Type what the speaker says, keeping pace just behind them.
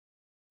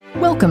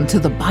Welcome to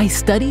the By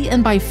Study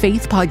and By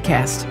Faith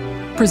podcast,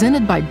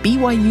 presented by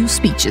BYU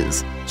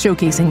Speeches,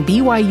 showcasing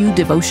BYU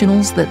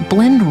devotionals that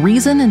blend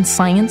reason and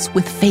science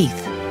with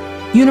faith,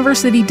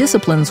 university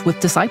disciplines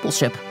with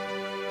discipleship,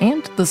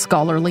 and the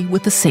scholarly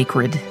with the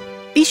sacred.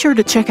 Be sure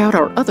to check out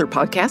our other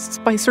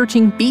podcasts by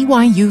searching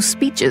BYU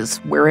Speeches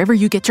wherever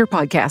you get your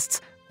podcasts,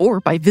 or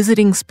by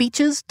visiting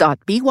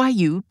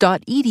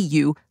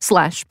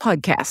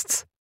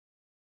speeches.byu.edu/podcasts.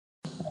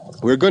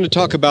 We're going to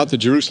talk about the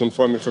Jerusalem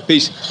Formula for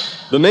Peace.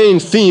 The main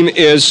theme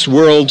is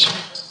world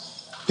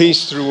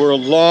peace through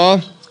world law,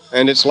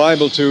 and it's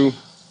liable to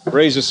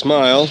raise a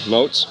smile.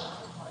 Notes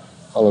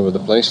all over the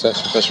place.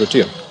 That's Professor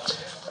Attia.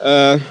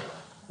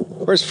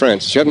 Where's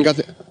Francis? You haven't got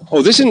the...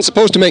 Oh, this isn't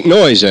supposed to make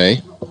noise,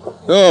 eh?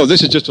 Oh,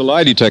 this is just a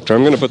lie detector.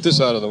 I'm going to put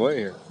this out of the way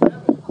here.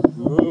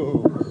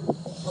 Whoa.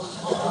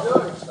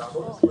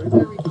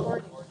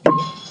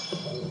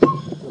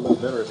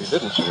 Better if he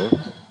didn't, you know.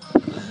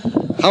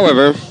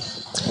 However,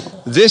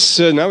 this,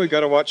 now we've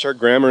got to watch our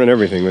grammar and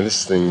everything with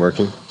this thing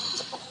working.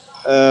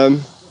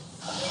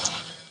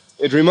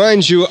 It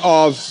reminds you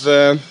of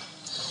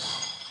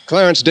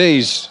Clarence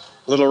Day's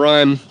little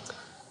rhyme.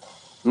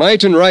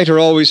 Might and right are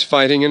always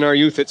fighting, in our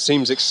youth it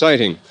seems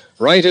exciting.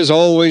 Right is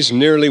always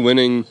nearly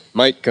winning,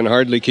 might can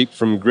hardly keep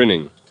from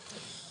grinning.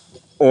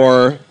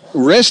 Or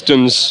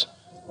Reston's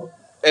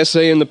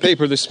essay in the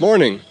paper this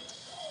morning.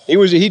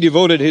 He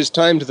devoted his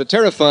time to the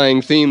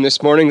terrifying theme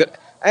this morning that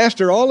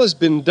after all has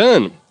been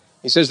done,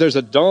 he says there's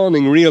a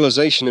dawning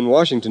realization in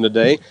Washington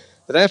today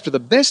that after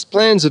the best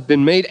plans have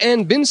been made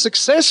and been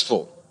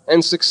successful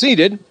and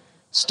succeeded,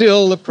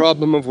 still the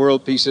problem of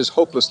world peace is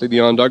hopelessly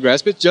beyond our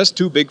grasp. It's just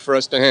too big for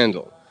us to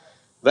handle.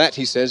 That,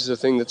 he says, is a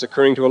thing that's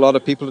occurring to a lot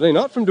of people today,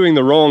 not from doing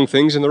the wrong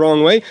things in the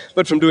wrong way,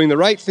 but from doing the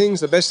right things,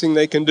 the best thing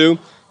they can do.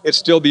 It's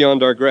still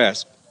beyond our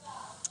grasp.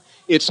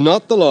 It's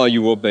not the law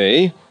you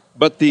obey,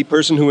 but the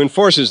person who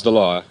enforces the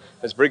law.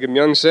 As Brigham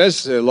Young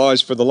says, the law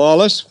is for the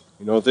lawless,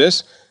 you know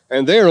this,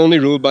 and they're only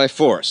ruled by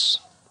force.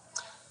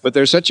 But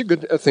there's such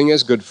a thing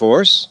as good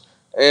force,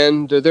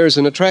 and there's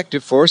an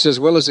attractive force as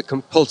well as a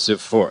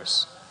compulsive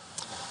force.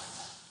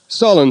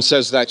 Solon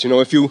says that, you know,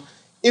 if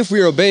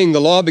we're obeying the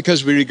law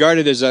because we regard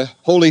it as a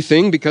holy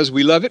thing, because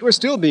we love it, we're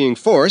still being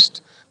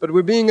forced, but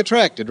we're being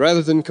attracted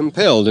rather than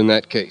compelled in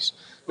that case.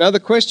 Now the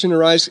question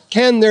arises,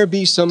 can there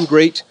be some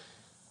great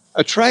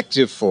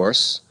attractive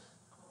force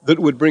that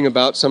would bring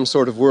about some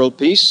sort of world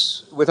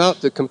peace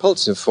without the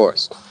compulsive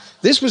force?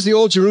 This was the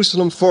old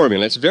Jerusalem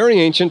formula. It's very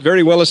ancient,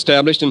 very well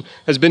established, and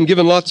has been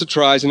given lots of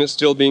tries, and it's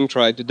still being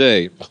tried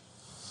today.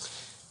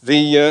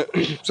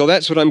 So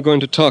that's what I'm going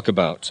to talk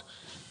about.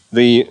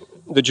 The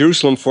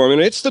Jerusalem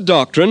formula. It's the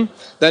doctrine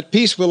that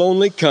peace will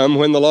only come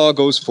when the law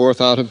goes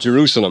forth out of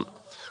Jerusalem,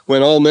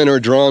 when all men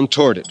are drawn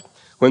toward it,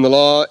 when the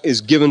law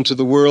is given to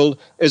the world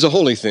as a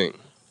holy thing.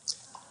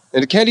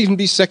 And it can't even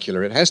be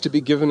secular. It has to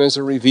be given as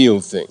a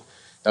revealed thing.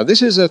 Now,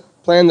 this is a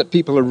plan that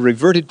people have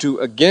reverted to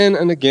again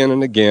and again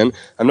and again.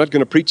 I'm not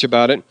going to preach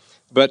about it,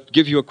 but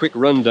give you a quick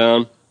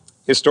rundown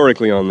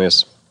historically on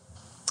this.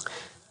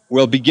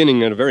 Well,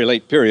 beginning at a very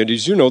late period,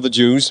 as you know, the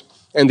Jews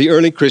and the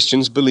early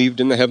Christians believed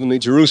in the heavenly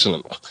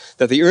Jerusalem,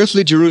 that the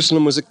earthly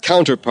Jerusalem was a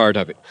counterpart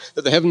of it,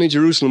 that the heavenly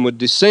Jerusalem would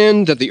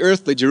descend, that the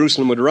earthly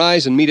Jerusalem would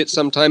rise and meet it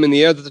sometime in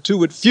the air, that the two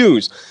would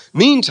fuse.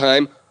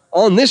 Meantime,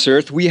 on this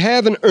earth, we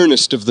have an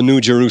earnest of the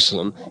new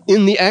Jerusalem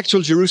in the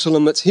actual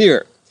Jerusalem that's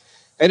here.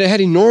 And it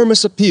had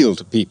enormous appeal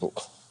to people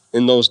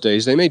in those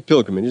days. They made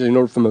pilgrimages, you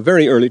know, from a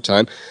very early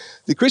time.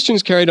 The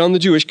Christians carried on the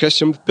Jewish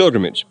custom of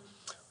pilgrimage.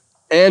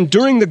 And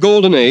during the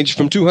Golden Age,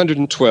 from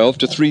 212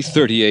 to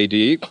 330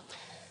 A.D.,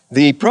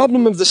 the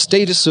problem of the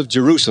status of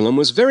Jerusalem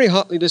was very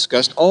hotly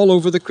discussed all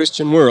over the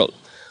Christian world.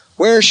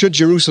 Where should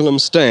Jerusalem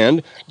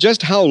stand?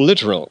 Just how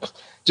literal,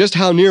 just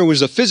how near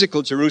was a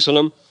physical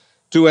Jerusalem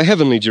to a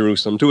heavenly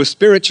Jerusalem, to a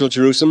spiritual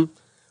Jerusalem,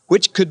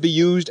 which could be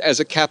used as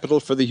a capital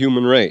for the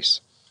human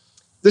race.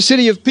 The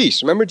city of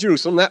peace. Remember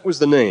Jerusalem? That was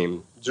the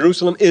name.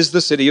 Jerusalem is the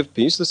city of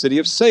peace, the city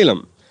of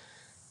Salem.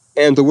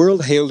 And the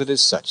world hailed it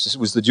as such. This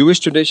was the Jewish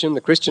tradition,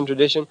 the Christian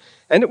tradition,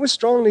 and it was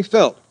strongly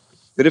felt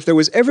that if there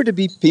was ever to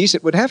be peace,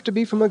 it would have to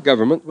be from a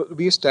government that would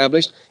be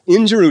established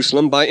in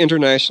Jerusalem by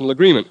international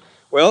agreement.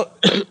 Well,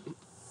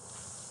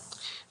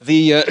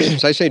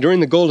 as I say,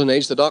 during the Golden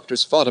Age, the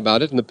doctors fought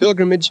about it, and the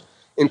pilgrimage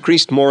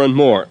increased more and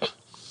more.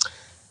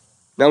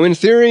 Now, in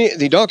theory,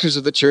 the doctors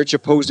of the church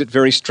opposed it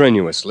very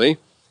strenuously,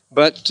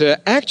 but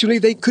actually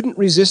they couldn't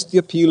resist the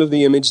appeal of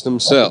the image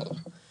themselves.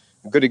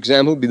 A good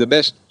example would be, the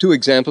best two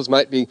examples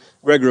might be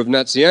Gregor of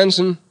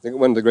Nazianzen,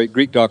 one of the great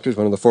Greek doctors,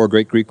 one of the four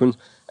great Greek ones,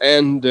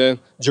 and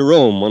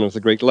Jerome, one of the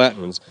great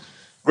Latin ones.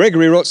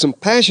 Gregory wrote some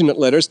passionate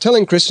letters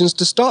telling Christians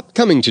to stop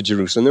coming to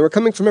Jerusalem. They were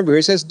coming from everywhere.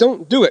 He says,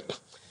 don't do it.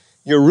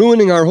 You're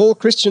ruining our whole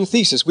Christian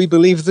thesis. We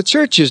believe the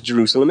church is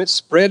Jerusalem. It's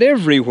spread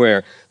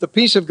everywhere. The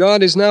peace of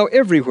God is now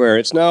everywhere.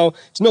 It's no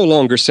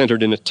longer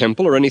centered in a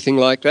temple or anything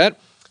like that.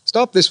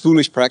 Stop this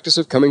foolish practice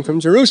of coming from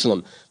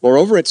Jerusalem.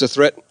 Moreover, it's a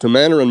threat to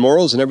manner and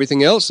morals and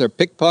everything else. There are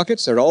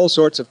pickpockets. There are all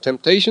sorts of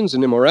temptations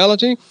and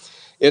immorality.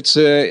 It's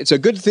a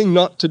good thing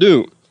not to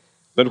do.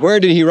 But where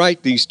did he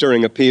write these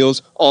stirring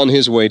appeals? On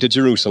his way to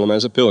Jerusalem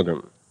as a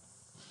pilgrim.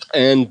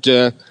 And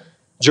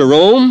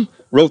Jerome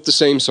wrote the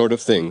same sort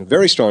of thing,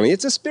 very strongly.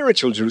 It's a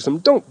spiritual Jerusalem.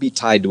 Don't be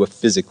tied to a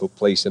physical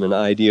place and an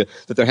idea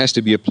that there has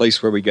to be a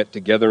place where we get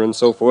together and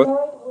so forth.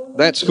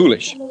 That's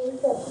foolish.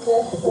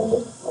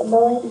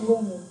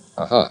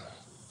 Aha.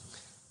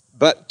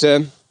 But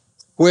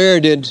where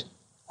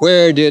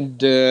did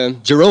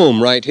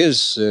Jerome write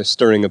his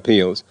stirring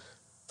appeals?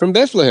 From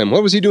Bethlehem.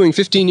 What was he doing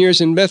 15 years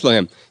in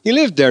Bethlehem? He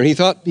lived there. He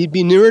thought he'd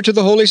be nearer to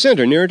the holy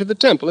center, nearer to the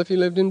temple if he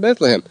lived in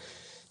Bethlehem.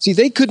 See,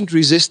 they couldn't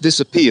resist this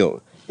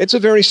appeal. It's a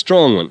very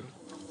strong one.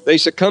 They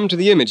succumbed to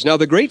the image. Now,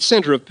 the great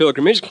center of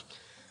pilgrimage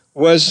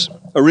was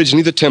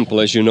originally the temple,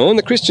 as you know, and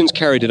the Christians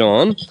carried it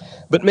on,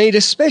 but made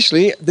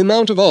especially the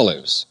Mount of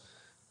Olives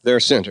their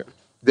center.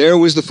 There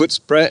was the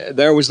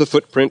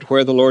footprint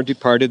where the Lord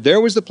departed. There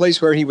was the place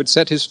where he would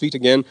set his feet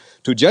again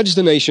to judge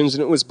the nations,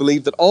 and it was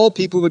believed that all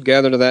people would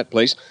gather to that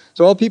place.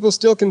 So all people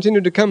still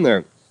continued to come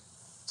there.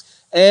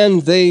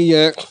 And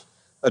they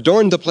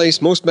adorned the place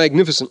most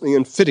magnificently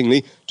and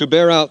fittingly to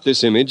bear out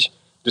this image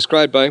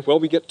described by, well,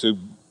 we get to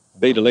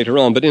Beta later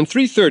on. But in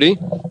 330,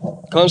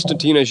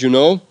 Constantine, as you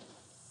know,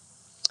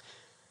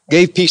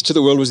 gave peace to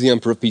the world, was the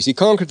emperor of peace. He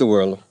conquered the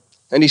world,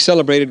 and he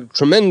celebrated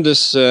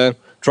tremendous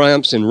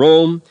triumphs in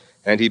Rome.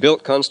 And he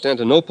built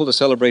Constantinople to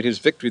celebrate his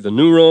victory, the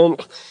New Rome.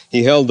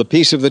 He held the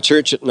peace of the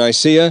church at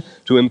Nicaea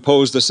to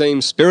impose the same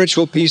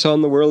spiritual peace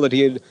on the world that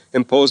he had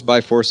imposed by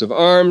force of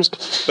arms.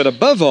 But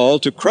above all,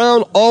 to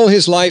crown all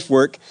his life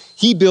work,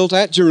 he built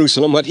at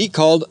Jerusalem what he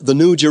called the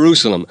New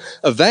Jerusalem,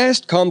 a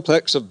vast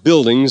complex of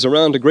buildings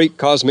around a great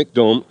cosmic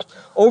dome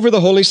over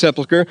the Holy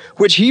Sepulchre,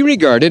 which he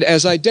regarded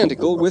as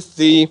identical with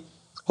the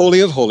Holy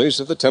of Holies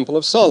of the Temple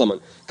of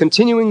Solomon,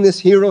 continuing this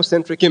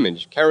hero-centric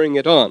image, carrying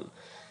it on.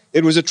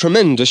 It was a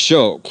tremendous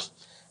show.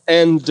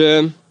 And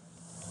the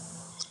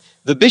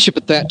bishop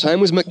at that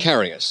time was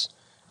Macarius,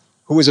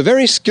 who was a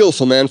very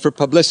skillful man for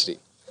publicity.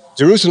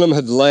 Jerusalem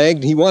had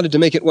lagged. He wanted to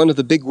make it one of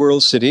the big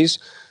world cities.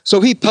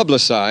 So he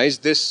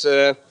publicized this,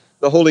 the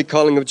holy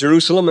calling of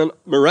Jerusalem, and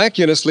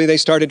miraculously they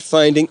started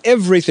finding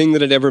everything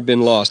that had ever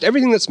been lost,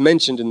 everything that's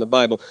mentioned in the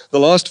Bible,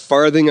 the lost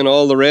farthing and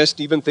all the rest,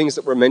 even things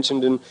that were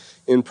mentioned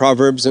in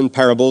Proverbs and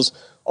parables,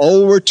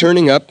 all were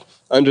turning up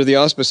under the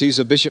auspices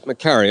of Bishop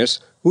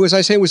Macarius, who, as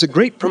I say, was a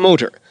great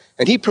promoter.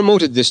 And he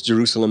promoted this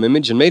Jerusalem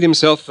image and made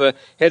himself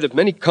head of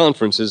many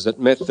conferences that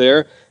met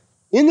there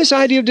in this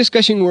idea of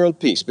discussing world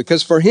peace,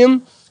 because for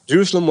him,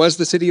 Jerusalem was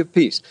the city of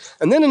peace.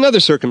 And then another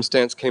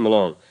circumstance came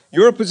along.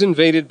 Europe was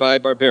invaded by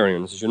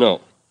barbarians, as you know.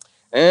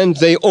 And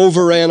they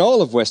overran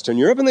all of Western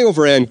Europe, and they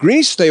overran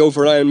Greece, they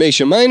overran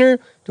Asia Minor,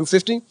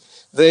 250.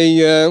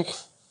 They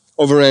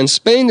overran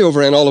Spain, they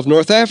overran all of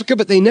North Africa,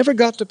 but they never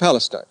got to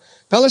Palestine.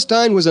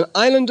 Palestine was an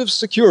island of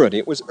security.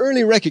 It was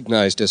early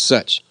recognized as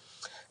such.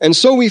 And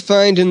so we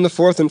find in the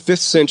 4th and 5th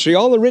century,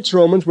 all the rich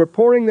Romans were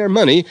pouring their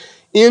money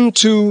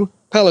into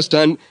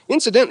Palestine.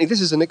 Incidentally, this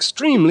is an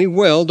extremely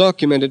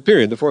well-documented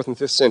period, the 4th and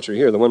 5th century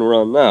here, the one we're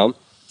on now.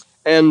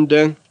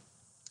 And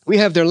we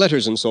have their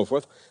letters and so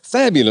forth.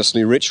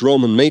 Fabulously rich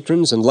Roman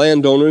matrons and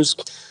landowners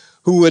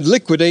who would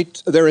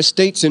liquidate their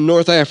estates in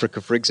North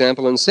Africa, for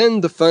example, and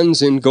send the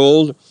funds in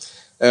gold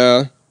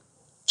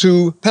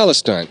to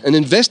Palestine and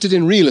invested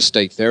in real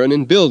estate there and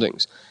in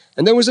buildings.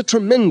 And there was a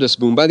tremendous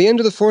boom. By the end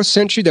of the 4th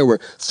century, there were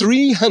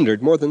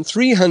more than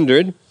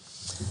 300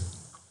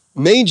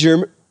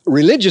 major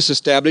religious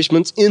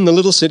establishments in the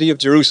little city of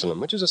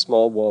Jerusalem, which is a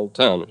small walled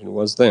town, it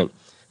was then.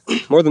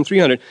 More than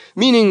 300,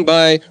 meaning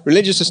by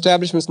religious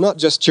establishments, not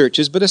just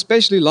churches, but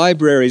especially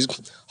libraries,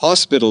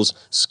 hospitals,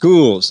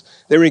 schools.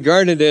 They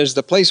regarded it as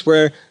the place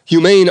where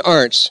humane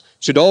arts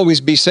should always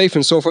be safe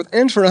and so forth.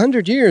 And for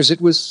 100 years, it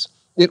was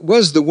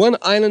the one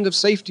island of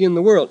safety in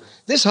the world.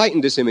 This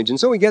heightened this image, and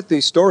so we get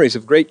these stories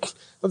of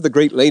the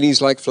great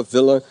ladies like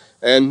Flavilla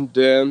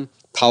and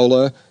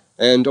Paula,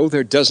 and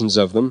there are dozens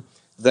of them,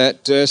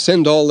 that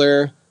send all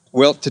their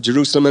wealth to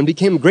Jerusalem and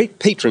became great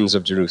patrons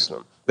of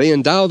Jerusalem. They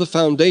endow the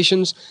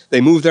foundations, they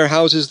move their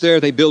houses there,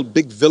 they build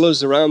big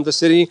villas around the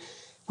city,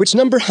 which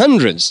number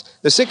hundreds.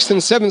 The 6th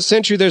and 7th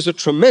century, there's a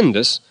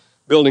tremendous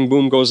building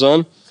boom goes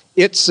on.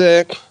 It's,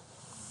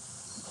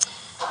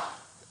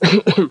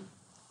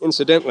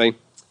 incidentally,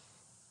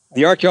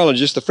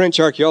 the French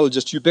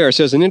archaeologist Hugh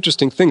says an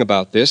interesting thing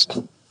about this.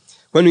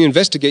 When we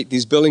investigate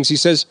these buildings, he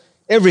says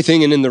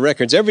everything, and in the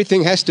records,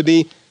 everything has to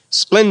be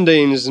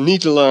splendens,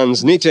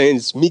 nitelons,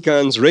 nitens,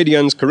 micans,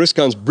 radians,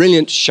 coruscans,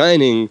 brilliant,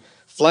 shining,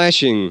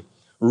 flashing,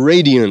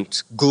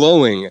 radiant,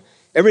 glowing.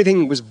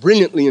 Everything was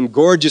brilliantly and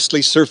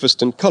gorgeously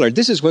surfaced and colored.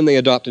 This is when they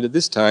adopted at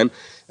this time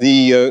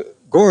the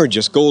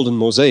gorgeous golden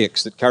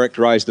mosaics that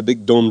characterize the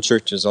big dome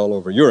churches all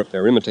over Europe.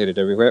 They're imitated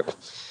everywhere.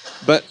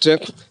 But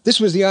this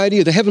was the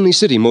idea, the heavenly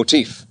city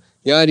motif,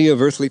 the idea of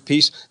earthly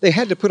peace. They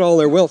had to put all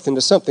their wealth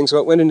into something, so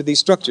it went into these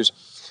structures.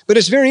 But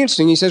it's very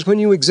interesting, he says, when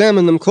you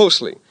examine them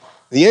closely,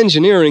 the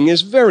engineering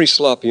is very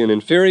sloppy and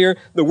inferior.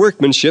 The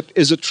workmanship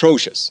is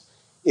atrocious.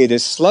 It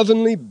is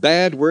slovenly,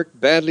 bad work,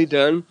 badly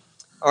done.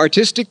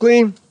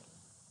 Artistically,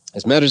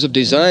 As matters of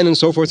design and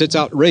so forth, it's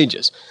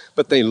outrageous.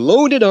 But they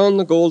loaded on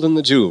the gold and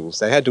the jewels.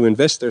 They had to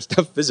invest their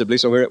stuff visibly,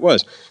 so here it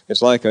was.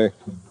 It's like a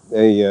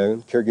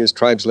Kyrgyz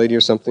tribes lady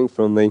or something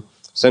from the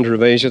center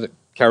of Asia that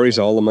carries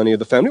all the money of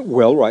the family.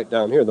 Well, right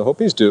down here, the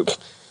Hopis do.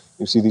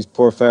 You see these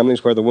poor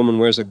families where the woman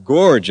wears a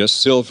gorgeous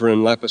silver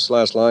and lapis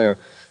lazuli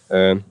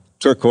or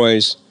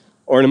turquoise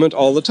ornament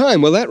all the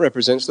time. Well, that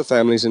represents the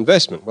family's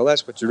investment. Well,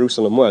 that's what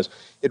Jerusalem was.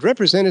 It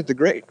represented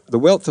the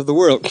wealth of the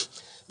world.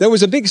 There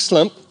was a big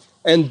slump,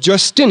 and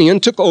Justinian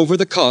took over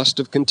the cost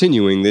of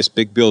continuing this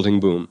big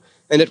building boom,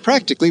 and it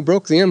practically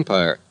broke the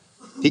empire.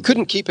 He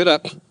couldn't keep it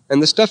up,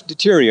 and the stuff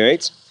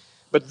deteriorates.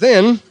 But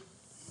then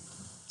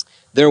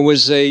there were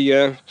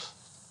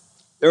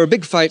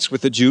big fights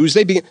with the Jews.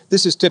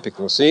 This is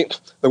typical, see?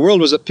 The world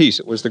was at peace.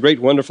 It was the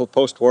great, wonderful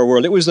post-war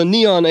world. It was the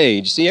neon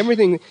age. See,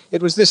 everything,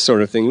 it was this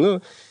sort of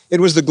thing. It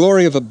was the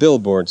glory of a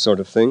billboard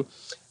sort of thing.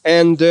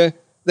 And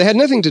they had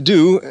nothing to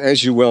do,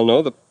 as you well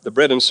know, the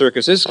bread and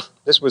circuses.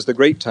 This was the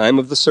great time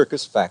of the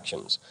circus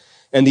factions.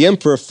 And the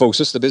Emperor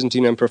Phocis, the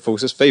Byzantine Emperor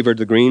Phocis, favored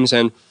the Greens,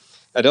 and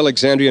at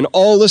Alexandria and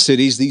all the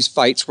cities, these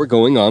fights were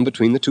going on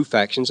between the two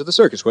factions of the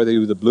circus, whether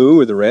you were the blue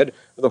or the red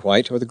or the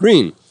white or the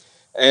green.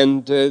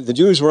 And the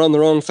Jews were on the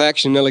wrong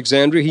faction in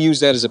Alexandria. He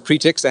used that as a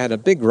pretext. They had a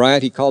big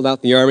riot. He called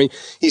out the army.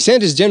 He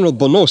sent his general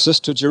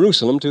Bonosus to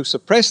Jerusalem to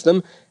suppress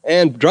them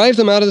and drive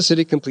them out of the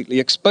city completely,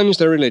 expunge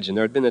their religion.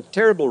 There had been a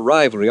terrible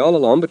rivalry all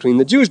along between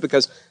the Jews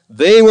because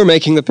they were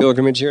making the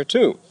pilgrimage here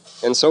too,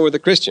 and so were the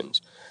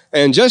Christians.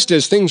 And just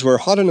as things were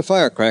hot in a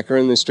firecracker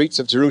in the streets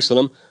of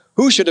Jerusalem,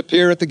 who should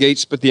appear at the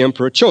gates but the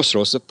Emperor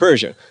Chosroes of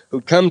Persia,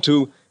 who'd come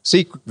to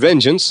seek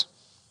vengeance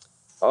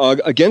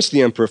against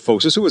the Emperor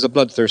Phocis, who was a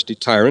bloodthirsty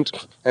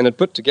tyrant, and had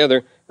put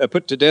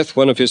to death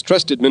one of his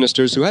trusted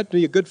ministers who had to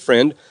be a good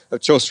friend of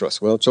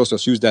Chosroes. Well,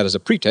 Chosroes used that as a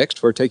pretext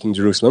for taking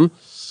Jerusalem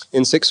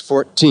in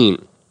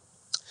 614.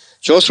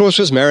 Chosroes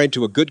was married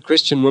to a good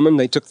Christian woman.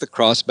 They took the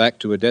cross back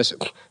to Edessa,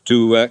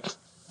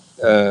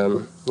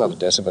 not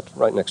Edessa, but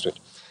right next to it.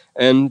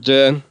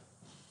 And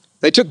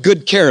they took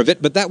good care of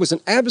it, but that was an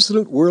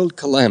absolute world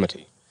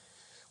calamity.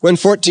 When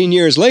 14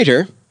 years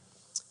later,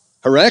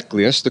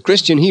 Heraclius, the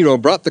Christian hero,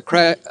 brought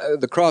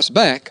the cross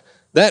back,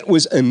 that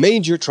was a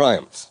major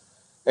triumph.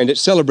 And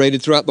it's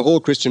celebrated throughout the whole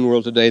Christian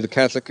world today. The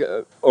Catholic,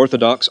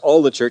 Orthodox,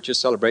 all the churches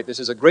celebrate this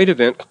as a great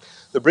event.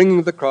 The bringing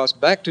of the cross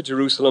back to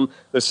Jerusalem,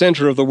 the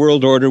center of the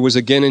world order, was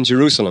again in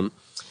Jerusalem.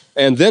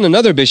 And then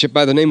another bishop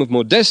by the name of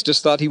Modestus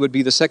thought he would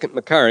be the second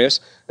Macarius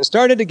and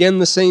started again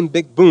the same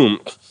big boom.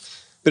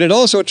 But it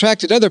also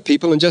attracted other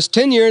people, and just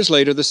 10 years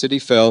later the city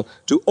fell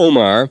to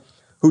Omar,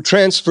 who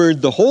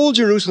transferred the whole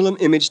Jerusalem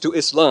image to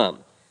Islam.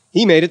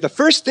 He made it the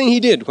first thing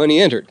he did when he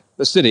entered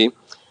the city.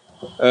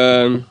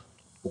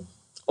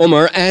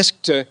 Omar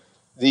asked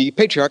the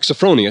patriarch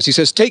Sophronius, he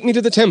says, "Take me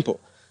to the temple."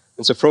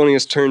 And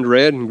Sophronius turned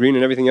red and green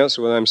and everything else.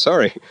 Well, I'm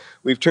sorry,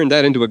 we've turned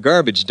that into a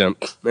garbage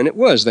dump. And it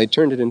was. They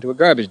turned it into a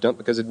garbage dump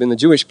because it had been the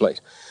Jewish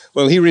place.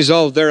 Well, he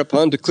resolved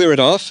thereupon to clear it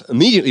off,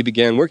 immediately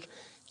began work.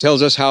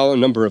 Tells us how, a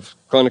number of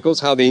chronicles,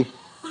 how the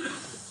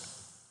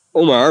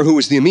Omar, who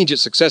was the immediate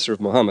successor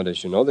of Muhammad,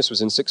 as you know, this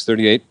was in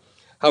 638,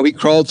 how he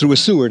crawled through a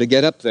sewer to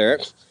get up there.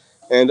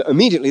 And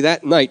immediately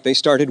that night they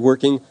started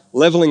working,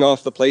 leveling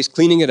off the place,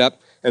 cleaning it up,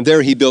 and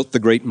there he built the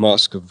great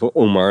mosque of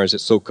Omar, as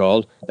it's so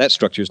called. That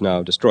structure is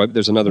now destroyed, but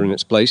there's another in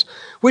its place,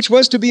 which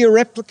was to be a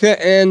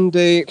replica and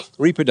a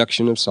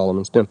reproduction of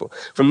Solomon's temple.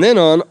 From then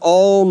on,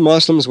 all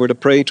Muslims were to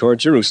pray toward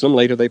Jerusalem.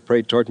 Later they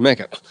prayed toward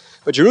Mecca.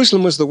 But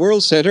Jerusalem was the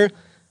world center.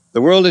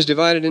 The world is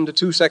divided into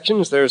two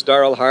sections. There's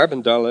Dar al-Harb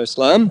and Dar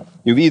al-Islam.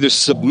 You've either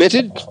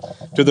submitted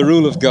to the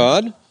rule of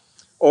God,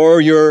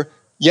 or you're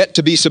yet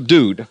to be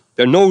subdued.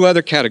 There are no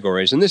other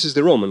categories, and this is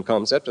the Roman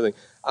concept of the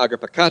ager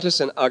pacatus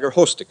and ager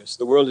hosticus.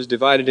 The world is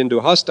divided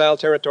into hostile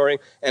territory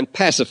and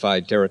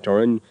pacified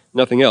territory, and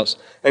nothing else.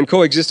 And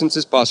coexistence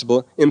is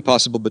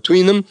impossible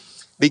between them,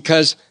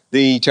 because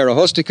the terra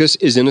hosticus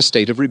is in a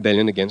state of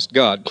rebellion against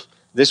God.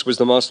 This was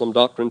the Muslim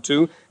doctrine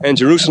too, and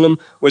Jerusalem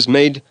was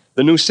made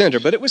the new center,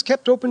 but it was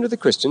kept open to the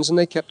Christians, and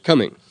they kept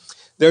coming.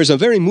 There's a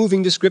very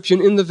moving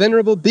description in the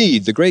Venerable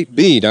Bede, the great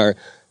Bede,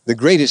 the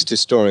greatest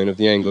historian of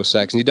the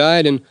Anglo-Saxons. He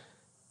died in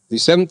the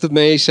 7th of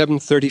May,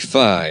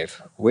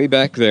 735, way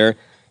back there.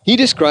 He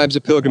describes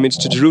a pilgrimage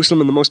to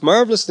Jerusalem, and the most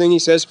marvelous thing, he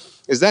says,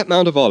 is that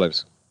Mount of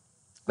Olives.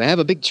 They have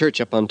a big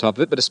church up on top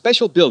of it, but a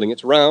special building.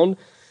 It's round.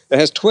 It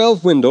has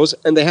 12 windows,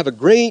 and they have a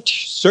great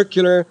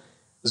circular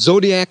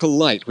zodiacal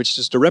light, which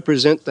is to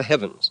represent the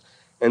heavens.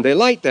 And they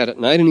light that at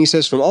night, and he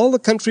says, from all the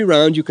country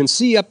round, you can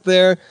see up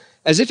there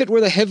as if it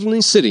were the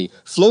heavenly city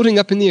floating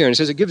up in the air. And he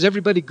says, it gives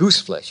everybody goose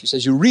flesh. He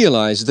says, you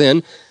realize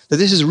then that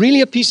this is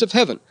really a piece of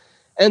heaven.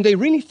 And they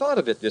really thought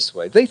of it this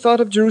way. They thought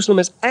of Jerusalem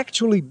as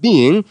actually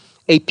being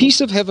a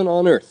piece of heaven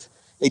on earth,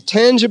 a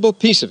tangible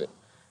piece of it.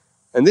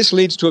 And this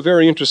leads to a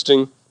very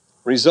interesting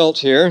result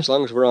here, as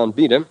long as we're on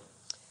Bede.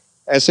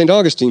 As St.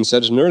 Augustine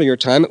said in an earlier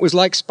time, it was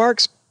like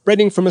sparks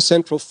spreading from a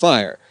central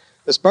fire.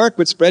 The spark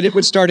would spread, it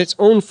would start its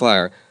own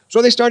fire.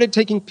 So they started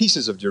taking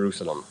pieces of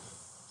Jerusalem,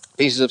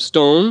 pieces of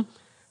stone,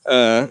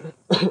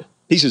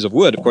 pieces of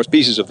wood, of course,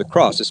 pieces of the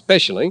cross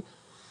especially,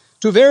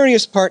 to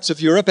various parts of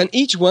Europe, and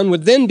each one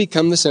would then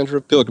become the center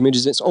of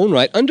pilgrimages in its own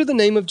right, under the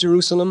name of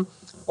Jerusalem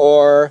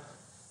or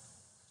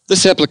the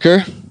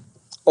Sepulchre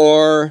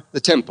or the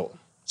Temple.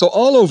 So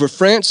all over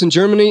France and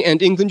Germany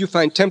and England, you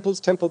find temples,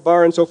 Temple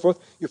Bar and so forth.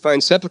 You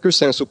find sepulchres,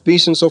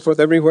 Saint-Sulpice and so forth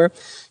everywhere.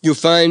 You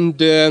find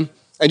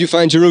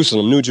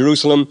Jerusalem, New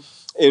Jerusalem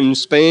in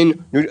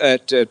Spain,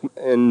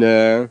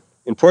 in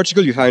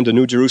Portugal. You find the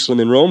New Jerusalem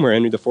in Rome, where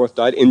Henry IV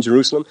died, in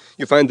Jerusalem.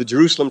 You find the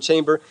Jerusalem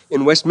Chamber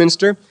in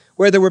Westminster,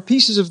 where there were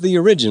pieces of the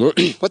original.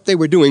 What they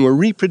were doing were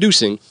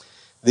reproducing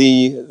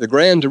the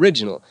grand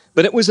original.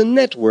 But it was a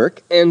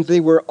network, and they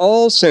were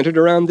all centered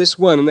around this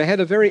one. And they had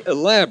a very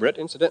elaborate,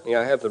 incidentally,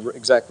 I have the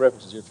exact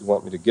references here if you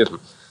want me to give them.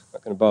 I'm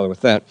not going to bother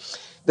with that.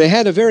 They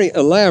had a very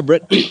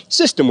elaborate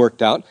system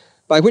worked out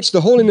by which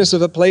the holiness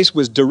of a place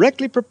was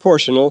directly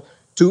proportional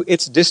to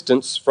its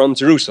distance from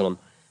Jerusalem.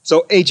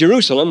 So a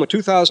Jerusalem, with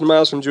 2,000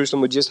 miles from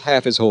Jerusalem, was just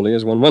half as holy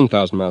as one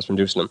 1,000 miles from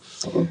Jerusalem.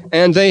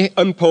 And they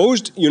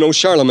imposed,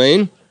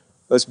 Charlemagne,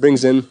 this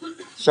brings in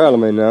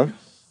Charlemagne now,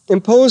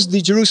 imposed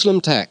the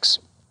Jerusalem tax.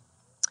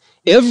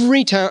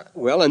 Every town,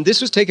 and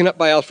this was taken up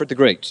by Alfred the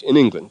Great in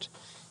England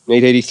in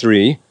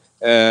 883,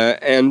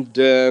 and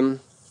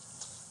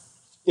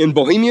in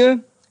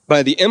Bohemia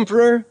by the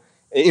emperor.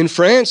 In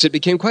France, it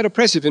became quite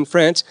oppressive in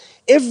France.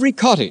 Every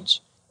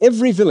cottage,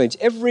 every village,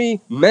 every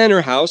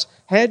manor house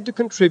had to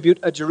contribute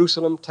a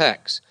Jerusalem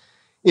tax.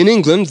 In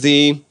England,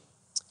 the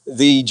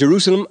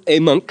Jerusalem, a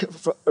monk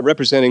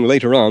representing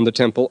later on the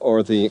temple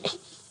or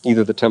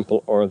either the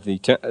temple or the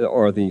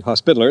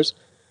hospitallers,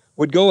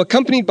 would go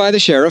accompanied by the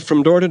sheriff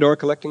from door to door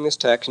collecting this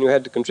tax, and you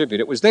had to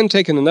contribute. It was then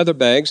taken in other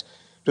bags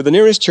to the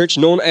nearest church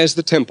known as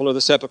the Temple or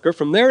the Sepulchre.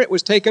 From there it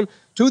was taken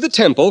to the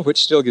Temple,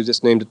 which still gives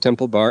its name to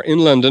Temple Bar in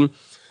London,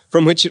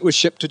 from which it was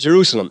shipped to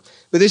Jerusalem.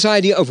 But this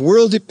idea of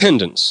world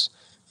dependence,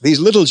 these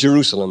little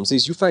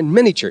Jerusalems, you find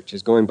many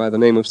churches going by the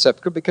name of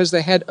Sepulchre because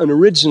they had an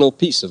original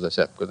piece of the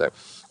Sepulchre there,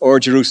 or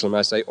Jerusalem,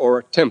 I say,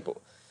 or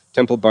Temple.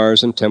 Temple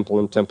bars and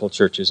temple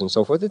churches and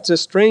so forth. It's a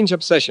strange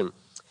obsession.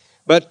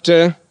 But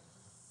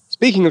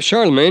speaking of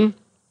Charlemagne,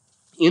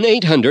 in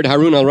 800,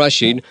 Harun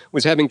al-Rashid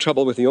was having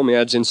trouble with the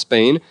Umayyads in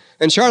Spain,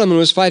 and Charlemagne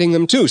was fighting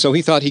them too, so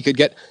he thought he could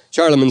get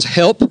Charlemagne's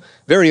help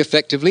very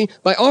effectively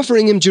by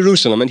offering him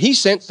Jerusalem, and he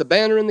sent the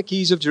banner and the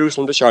keys of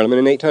Jerusalem to Charlemagne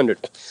in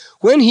 800.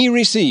 When he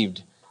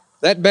received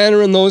that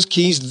banner and those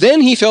keys,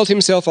 then he felt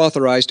himself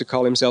authorized to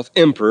call himself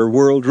emperor,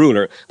 world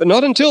ruler, but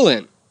not until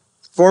then.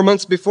 4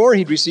 months before,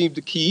 he'd received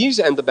the keys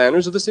and the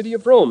banners of the city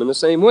of Rome in the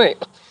same way.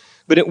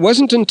 But it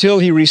wasn't until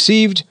he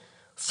received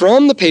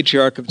from the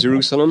Patriarch of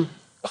Jerusalem,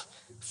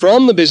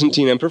 from the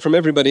Byzantine emperor, from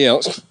everybody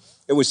else.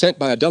 It was sent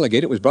by a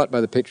delegate. It was brought by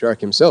the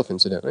Patriarch himself,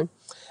 incidentally.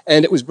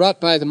 And it was brought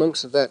by the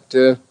monks of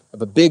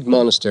of a big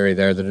monastery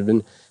there they'd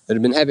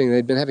been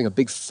having a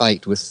big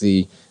fight with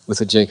the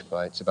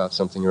Jacobites about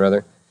something or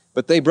other.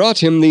 But they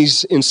brought him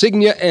these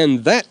insignia,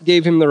 and that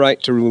gave him the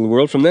right to rule the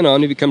world. From then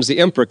on, he becomes the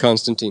Emperor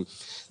Constantine.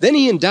 Then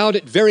he endowed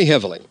it very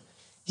heavily.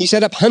 He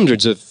set up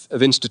hundreds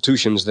of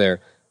institutions there.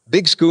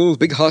 Big schools,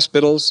 big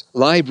hospitals,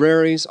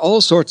 libraries,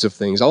 all sorts of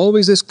things.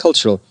 Always this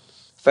cultural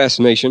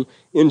fascination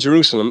in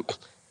Jerusalem.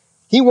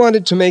 He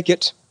wanted to make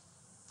it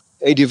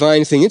a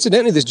divine thing.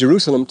 Incidentally, this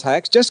Jerusalem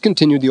tax just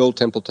continued the old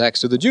temple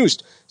tax to the Jews.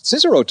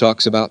 Cicero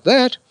talks about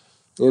that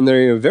in the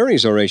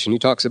Verres oration. He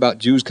talks about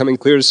Jews coming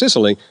clear to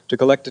Sicily to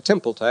collect a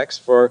temple tax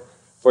for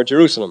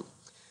Jerusalem.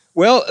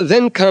 Well,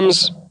 then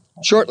comes,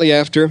 shortly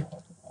after,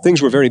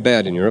 things were very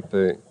bad in Europe,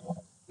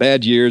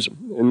 bad years.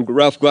 In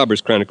Ralph Glauber's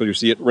chronicle, you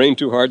see it rained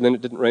too hard, and then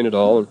it didn't rain at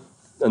all.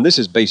 And this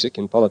is basic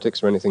in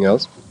politics or anything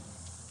else.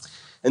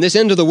 And this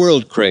end of the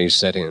world craze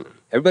set in.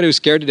 Everybody was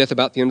scared to death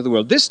about the end of the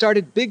world. This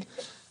started big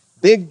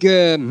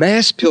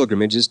mass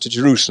pilgrimages to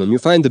Jerusalem. You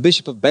find the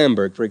Bishop of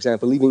Bamberg, for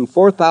example, leaving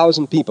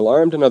 4,000 people,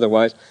 armed and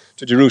otherwise,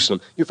 to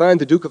Jerusalem. You find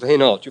the Duke of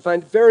Hainault. You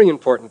find very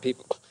important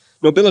people.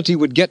 Nobility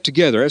would get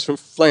together, as from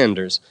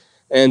Flanders,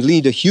 and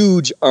lead a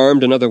huge,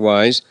 armed and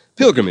otherwise,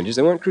 pilgrimages.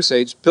 They weren't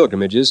crusades,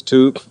 pilgrimages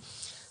to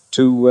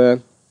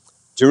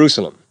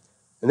Jerusalem.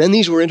 And then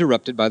these were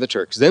interrupted by the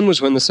Turks. Then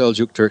was when the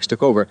Seljuk Turks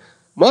took over.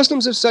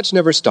 Muslims as such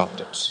never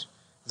stopped it.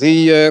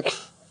 The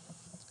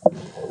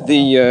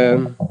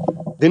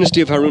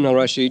dynasty of Harun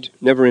al-Rashid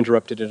never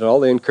interrupted it at all.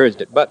 They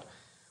encouraged it. But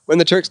when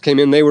the Turks came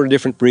in, they were a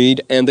different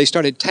breed, and they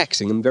started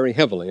taxing them very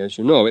heavily, as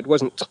you know. It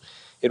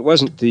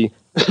wasn't the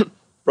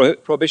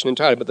prohibition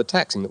entirely, but the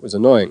taxing that was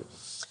annoying.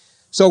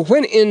 So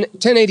when in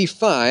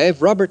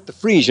 1085, Robert the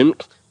Frisian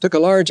took a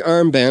large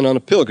armed band on a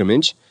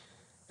pilgrimage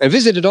and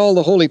visited all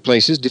the holy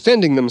places,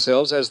 defending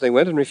themselves as they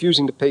went and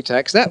refusing to pay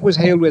tax, that was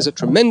hailed as a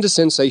tremendous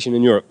sensation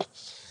in Europe.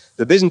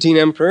 The Byzantine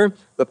emperor,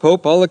 the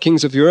Pope, all the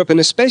kings of Europe, and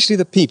especially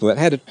the people that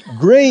had a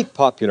great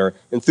popular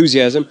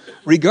enthusiasm,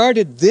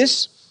 regarded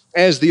this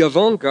as the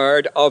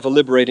avant-garde of a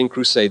liberating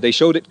crusade. They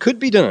showed it could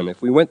be done. If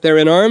we went there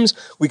in arms,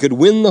 we could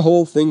win the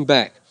whole thing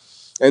back.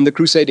 And the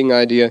crusading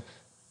idea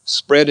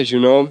spread, as you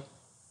know,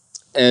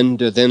 and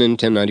then in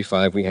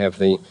 1095 we have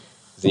the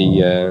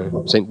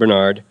St.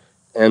 Bernard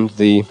and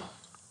the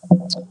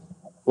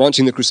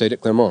launching the crusade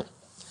at Clermont.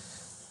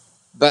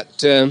 But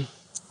the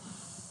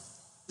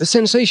the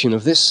sensation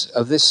of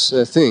this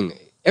thing.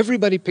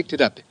 Everybody picked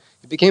it up.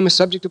 It became a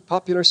subject of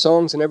popular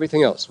songs and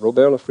everything else.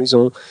 Robert le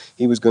Frison,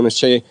 he was going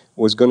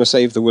to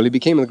save the world. He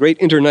became a great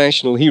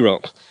international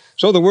hero.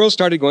 So the world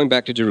started going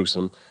back to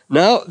Jerusalem.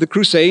 Now the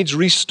Crusades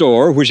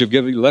restore, which have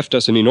left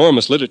us an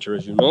enormous literature,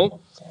 as you know.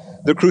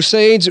 The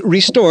Crusades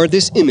restored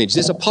this image,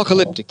 this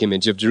apocalyptic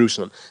image of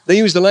Jerusalem. They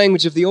used the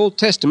language of the Old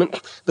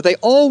Testament, but they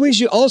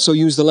always also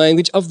used the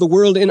language of the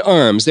world in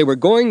arms. They were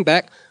going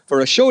back for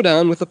a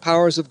showdown with the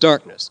powers of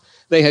darkness.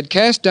 They had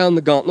cast down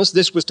the gauntlets.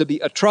 This was to be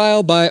a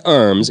trial by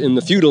arms in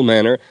the feudal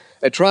manner,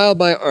 a trial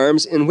by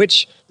arms in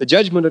which the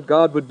judgment of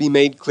God would be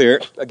made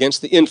clear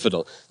against the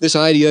infidel. This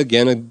idea,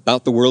 again,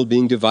 about the world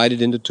being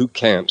divided into two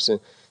camps. In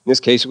this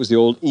case, it was the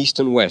old East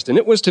and West, and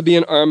it was to be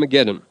an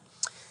Armageddon.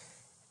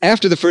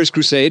 After the First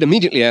Crusade,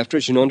 immediately after,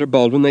 as you know, under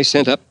Baldwin, they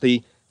sent up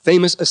the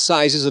famous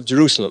Assizes of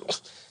Jerusalem.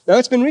 Now,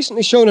 it's been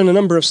recently shown in a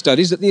number of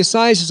studies that the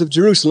Assizes of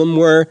Jerusalem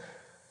were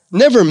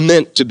never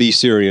meant to be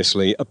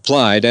seriously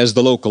applied as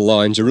the local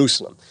law in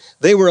Jerusalem.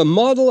 They were a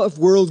model of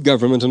world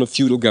government and of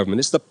feudal government.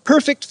 It's the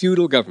perfect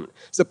feudal government.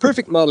 It's the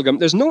perfect model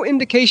government. There's no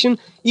indication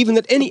even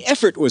that any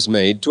effort was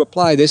made to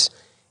apply this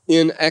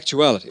in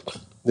actuality,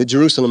 the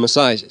Jerusalem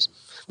Assizes.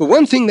 But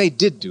one thing they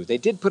did do, they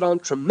did put on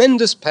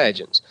tremendous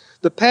pageants.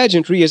 The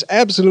pageantry is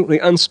absolutely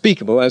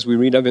unspeakable, as we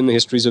read of in the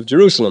histories of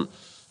Jerusalem.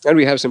 And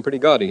we have some pretty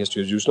gaudy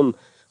history of Jerusalem,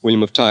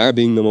 William of Tyre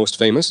being the most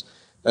famous.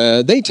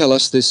 They tell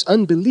us this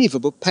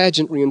unbelievable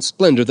pageantry and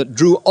splendor that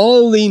drew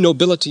all the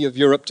nobility of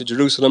Europe to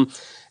Jerusalem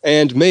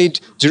and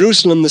made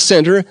Jerusalem the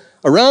center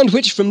around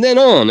which from then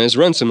on, as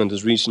Runciman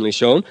has recently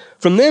shown,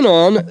 from then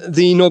on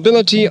the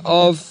nobility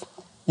of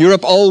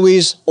Europe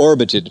always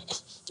orbited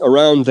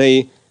around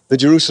the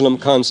Jerusalem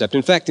concept.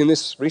 In fact, in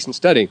this recent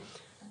study,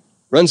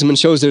 Runciman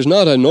shows there's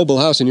not a noble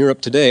house in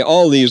Europe today.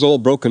 All these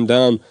old broken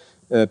down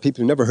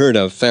people you've never heard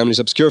of, families,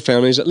 obscure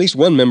families, at least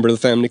one member of the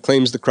family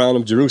claims the crown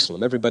of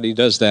Jerusalem. Everybody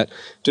does that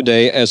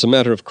today as a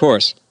matter of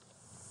course.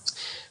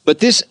 But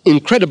this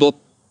incredible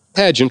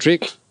pageantry,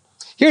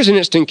 here's an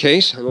interesting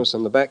case. I notice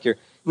on the back here.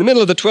 In the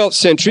middle of the 12th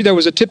century, there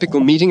was a typical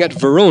meeting at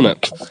Verona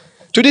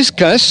to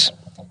discuss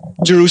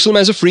Jerusalem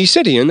as a free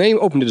city, and they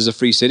opened it as a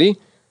free city,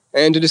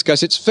 and to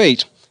discuss its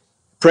fate.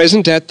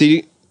 Present at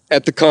the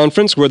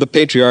conference were the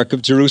Patriarch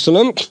of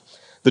Jerusalem,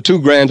 the two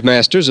Grand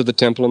Masters of the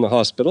Temple and the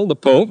Hospital, the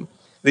Pope,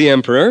 the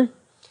Emperor,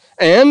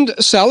 and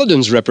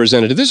Saladin's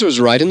representative. This was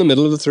right in the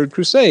middle of the Third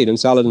Crusade, and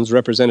Saladin's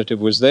representative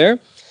was there.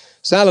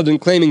 Saladin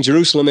claiming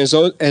Jerusalem as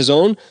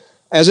own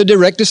as a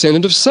direct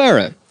descendant of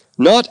Sarah,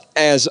 not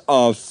as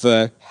of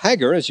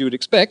Hagar, as you would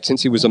expect,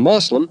 since he was a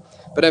Muslim,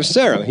 but of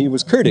Sarah. He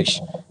was Kurdish,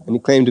 and he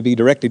claimed to be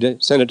directly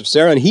descendant of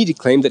Sarah, and he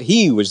claimed that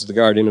he was the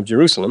guardian of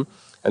Jerusalem,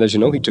 and as you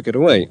know, he took it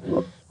away.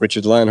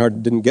 Richard the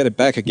Lionheart didn't get it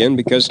back again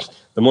because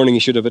the morning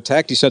he should have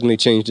attacked, he suddenly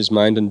changed his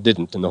mind and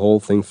didn't, and the whole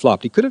thing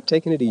flopped. He could have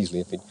taken it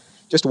easily if he'd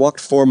just walked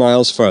 4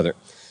 miles farther.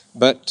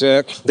 But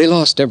they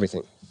lost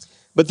everything.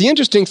 But the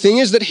interesting thing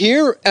is that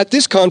here at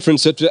this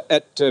conference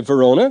at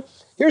Verona,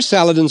 here's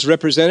Saladin's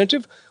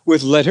representative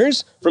with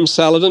letters from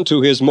Saladin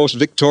to his most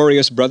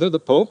victorious brother, the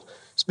Pope,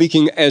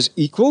 speaking as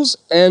equals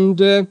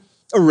and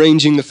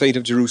arranging the fate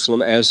of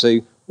Jerusalem as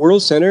a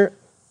world center,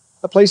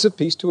 a place of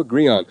peace to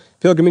agree on,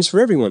 pilgrimage for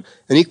everyone,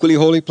 an equally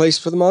holy place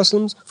for the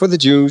Muslims, for the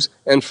Jews,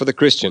 and for the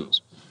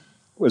Christians.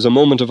 It was a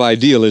moment of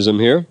idealism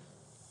here.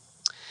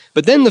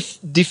 But then the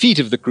defeat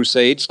of the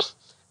Crusades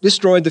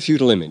destroyed the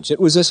feudal image. It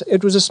was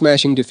a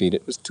smashing defeat.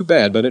 It was too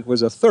bad, but it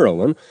was a thorough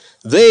one.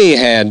 They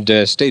had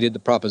stated the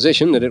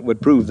proposition that it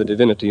would prove the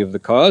divinity of the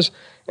cause,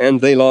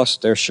 and they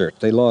lost their shirt.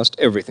 They lost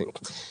everything.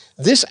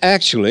 This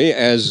actually,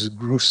 as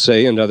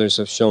Grousset and others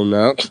have shown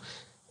now,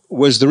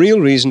 was the real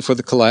reason for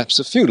the collapse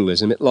of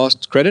feudalism. It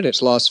lost credit,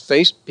 it's lost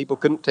face, people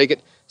couldn't take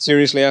it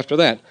seriously after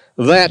that.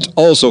 That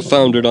also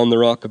foundered on the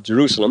Rock of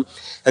Jerusalem.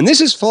 And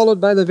this is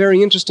followed by the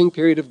very interesting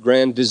period of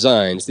grand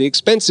designs. The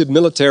expensive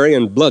military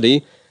and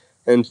bloody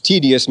and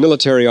tedious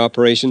military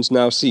operations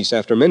now cease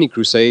after many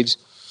crusades.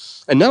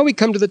 And now we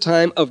come to the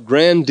time of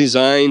grand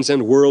designs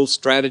and world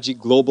strategy,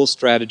 global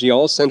strategy,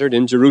 all centered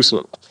in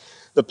Jerusalem.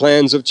 The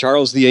plans of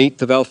Charles VIII,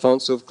 of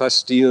Alfonso of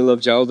Castile,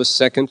 of João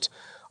II,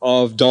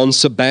 of Don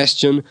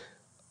Sebastian,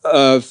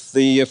 of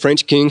the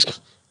French kings,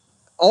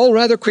 all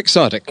rather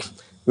quixotic,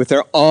 with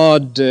their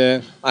odd,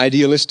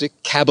 idealistic,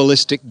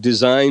 Kabbalistic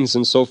designs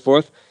and so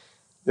forth.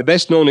 The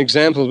best-known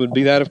example would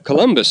be that of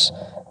Columbus.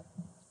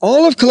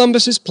 All of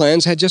Columbus's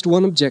plans had just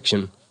one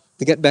objection,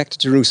 to get back to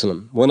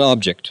Jerusalem, one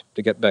object,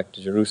 to get back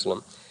to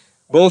Jerusalem.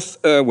 Both,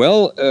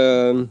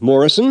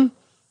 Morrison,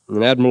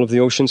 an admiral of the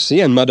Ocean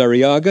Sea, and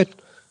Madariaga,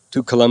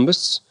 to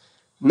Columbus,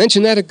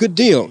 mention that a good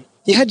deal.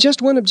 He had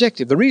just one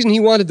objective. The reason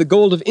he wanted the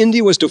gold of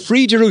India was to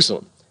free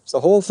Jerusalem. It's the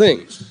whole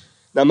thing.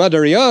 Now,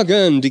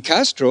 Madariaga and De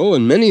Castro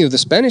and many of the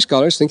Spanish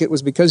scholars think it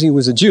was because he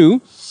was a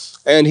Jew,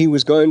 and he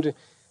was going to,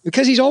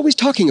 because he's always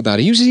talking about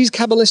it. He uses these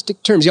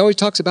Kabbalistic terms. He always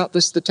talks about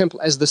this, the temple,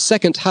 as the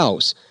second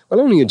house. Well,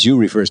 only a Jew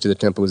refers to the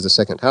temple as the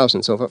second house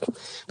and so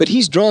forth. But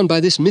he's drawn by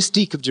this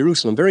mystique of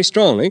Jerusalem very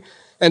strongly.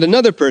 And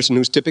another person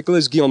who's typical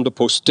is Guillaume de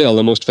Postel,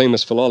 the most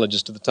famous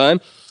philologist of the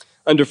time.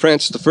 Under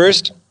Francis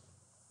I,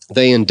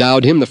 They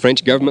endowed him, the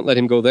French government let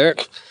him go there,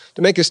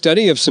 to make a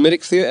study of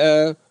Semitic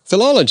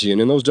philology.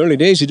 And in those early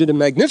days, he did a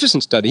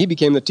magnificent study. He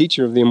became the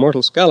teacher of the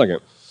immortal Scaliger.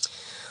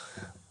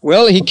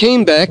 Well, he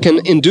came back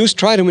and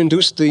tried to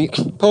induce the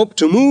Pope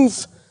to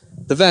move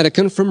the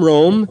Vatican from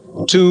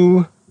Rome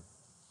to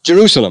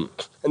Jerusalem.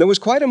 And there was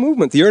quite a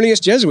movement. The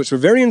earliest Jesuits were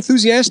very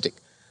enthusiastic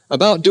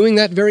about doing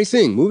that very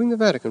thing, moving the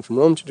Vatican from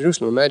Rome to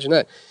Jerusalem. Imagine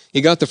that.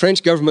 He got the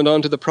French government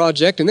onto the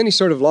project, and then he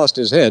sort of lost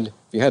his head,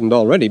 if he hadn't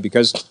already,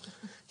 because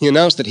he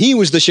announced that he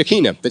was the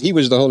Shekinah, that he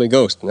was the Holy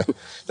Ghost.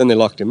 Then they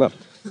locked him up.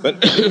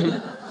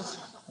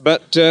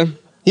 But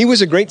he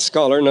was a great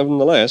scholar,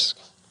 nonetheless.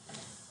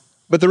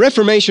 But the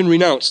Reformation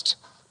renounced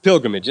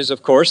pilgrimages,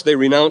 of course. They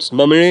renounced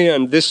mummery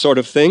and this sort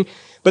of thing.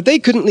 But they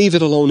couldn't leave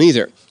it alone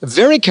either.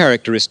 Very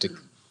characteristic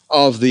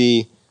of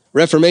the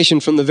Reformation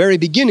from the very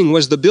beginning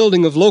was the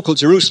building of local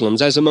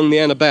Jerusalems, as among the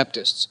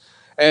Anabaptists,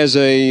 as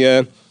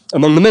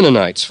among the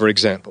Mennonites, for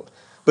example.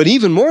 But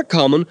even more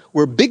common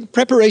were big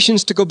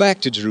preparations to go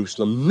back to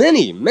Jerusalem.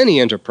 Many, many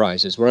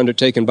enterprises were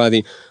undertaken by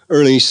the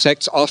early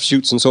sects,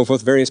 offshoots, and so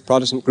forth, various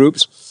Protestant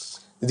groups.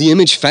 The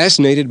image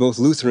fascinated both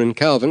Luther and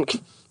Calvin.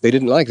 They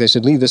didn't like it. They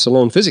said, leave this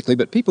alone physically,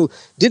 but people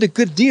did a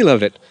good deal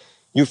of it.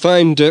 You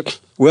find,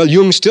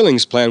 Jung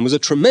Stilling's plan was a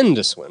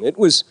tremendous one. It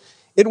was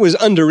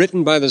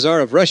underwritten by the Tsar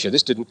of Russia.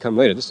 This didn't come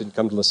later. This didn't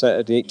come until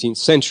the 18th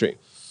century.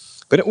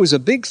 But it was a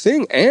big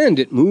thing, and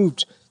it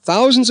moved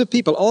thousands of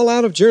people all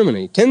out of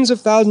Germany. Tens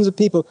of thousands of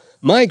people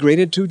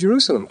migrated to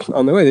Jerusalem.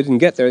 On the way, they didn't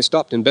get there. They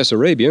stopped in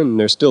Bessarabia, and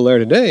they're still there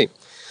today.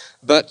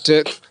 But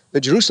the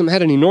Jerusalem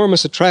had an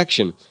enormous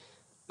attraction.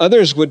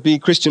 Others would be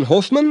Christian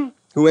Hofmann,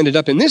 who ended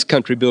up in this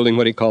country building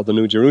what he called the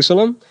New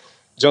Jerusalem.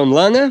 John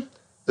Lange,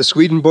 the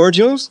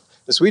Swedenborgians.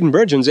 The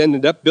Swedenborgians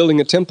ended up building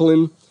a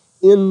temple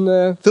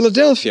in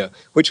Philadelphia,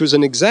 which was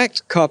an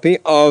exact copy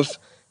of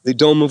the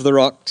Dome of the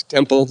Rock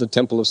temple, the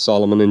Temple of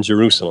Solomon in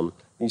Jerusalem.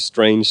 These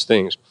strange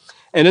things.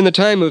 And in the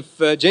time of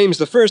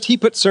James I, he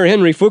put Sir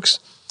Henry Fuchs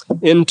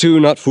into,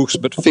 not Fuchs,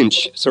 but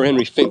Finch, Sir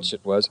Henry Finch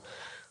it was,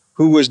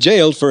 who was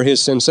jailed for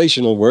his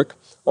sensational work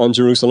on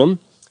Jerusalem,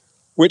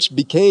 which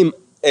became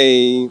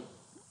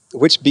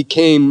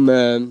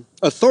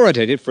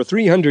authoritative for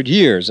 300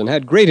 years and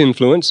had great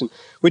influence, in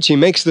which he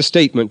makes the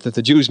statement that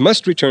the Jews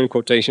must return,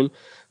 quotation,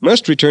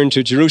 must return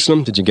to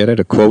Jerusalem, did you get it,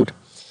 a quote,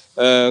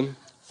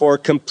 for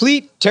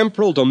complete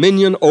temporal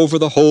dominion over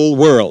the whole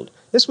world.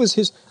 This was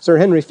his Sir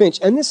Henry Finch,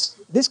 and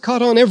this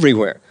caught on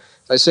everywhere.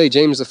 As I say,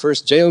 James I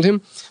jailed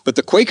him, but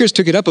the Quakers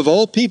took it up of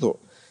all people.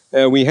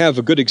 We have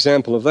a good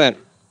example of that.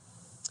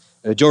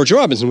 George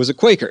Robinson was a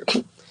Quaker.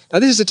 Now,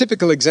 this is a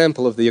typical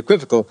example of the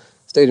equivocal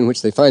state in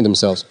which they find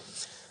themselves.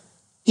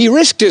 He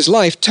risked his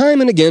life time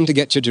and again to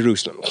get to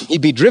Jerusalem.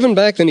 He'd be driven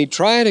back, then he'd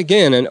try it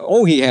again, and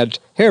he had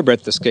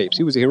hairbreadth escapes.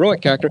 He was a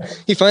heroic character.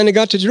 He finally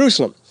got to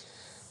Jerusalem.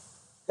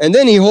 And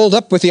then he holed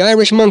up with the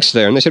Irish monks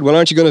there, and they said, well,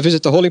 aren't you going to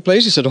visit the holy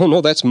place? He said, oh, no,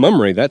 that's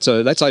mummery. That's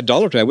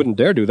idolatry. I wouldn't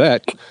dare do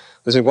that.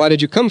 They said, why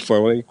did you come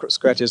for? Well, he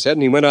scratched his head,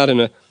 and he went out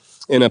in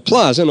a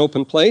plaza, an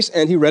open place,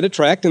 and he read a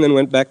tract and then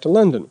went back to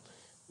London.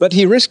 But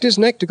he risked his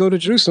neck to go to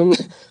Jerusalem,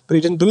 but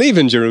he didn't believe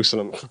in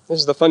Jerusalem. This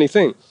is the funny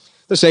thing.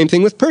 The same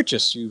thing with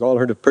Purchas. You've all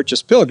heard of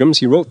Purchas pilgrims.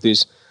 He wrote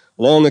these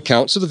long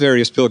accounts of the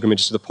various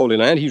pilgrimages to the Holy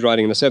Land. He's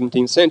writing in the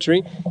 17th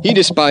century. He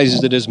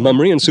despises it as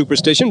mummery and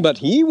superstition, but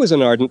he was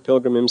an ardent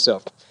pilgrim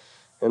himself.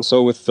 And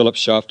so with Philip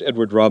Schaft,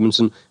 Edward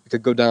Robinson, we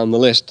could go down the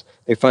list.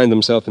 They find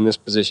themselves in this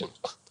position.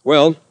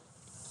 Well,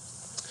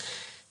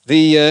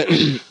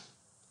 then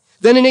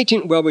in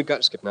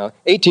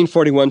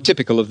 1841,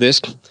 typical of this,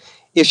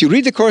 if you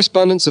read the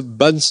correspondence of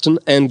Bunston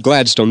and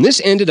Gladstone, this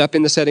ended up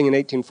in the setting in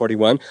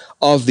 1841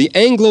 of the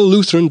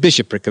Anglo-Lutheran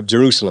bishopric of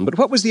Jerusalem. But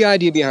what was the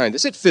idea behind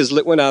this? It fizzled.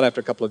 It went out after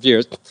a couple of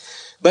years.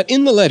 But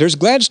in the letters,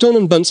 Gladstone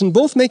and Bunsen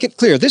both make it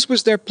clear this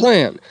was their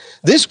plan.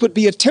 This would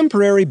be a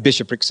temporary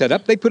bishopric set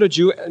up. They put a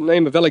Jew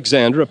named of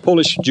Alexander, a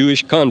Polish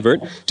Jewish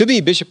convert, to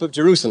be Bishop of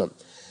Jerusalem.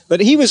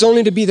 But he was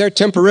only to be there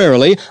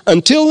temporarily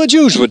until the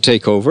Jews would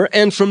take over,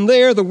 and from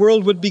there the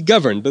world would be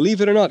governed. Believe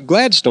it or not,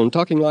 Gladstone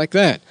talking like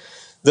that.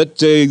 That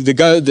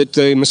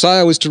the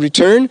Messiah was to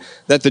return,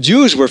 that the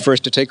Jews were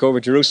first to take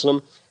over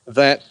Jerusalem,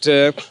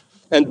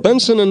 and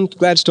Bunsen and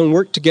Gladstone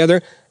worked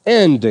together,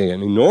 and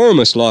an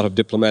enormous lot of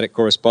diplomatic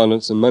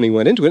correspondence and money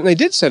went into it, and they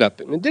did set up,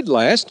 and it did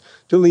last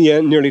till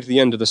nearly to the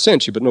end of the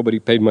century, but nobody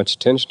paid much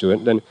attention to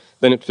it. Then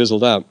it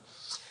fizzled out.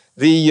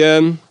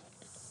 That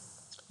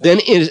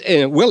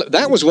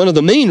was one of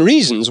the main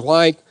reasons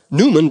why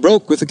Newman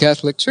broke with the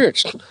Catholic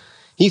Church.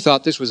 He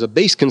thought this was a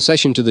base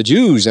concession to the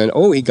Jews, and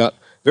he got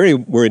very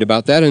worried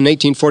about that. In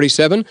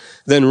 1847,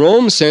 then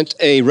Rome sent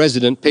a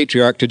resident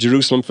patriarch to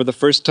Jerusalem for the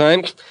first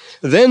time.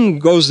 Then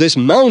goes this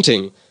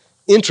mounting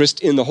interest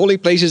in the holy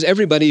places.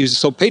 Everybody is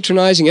so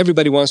patronizing.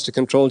 Everybody wants to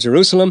control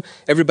Jerusalem.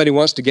 Everybody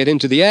wants to get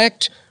into the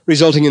act,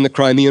 resulting in the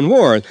Crimean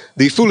War,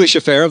 the foolish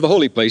affair of the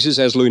holy places,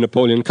 as Louis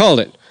Napoleon called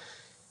it.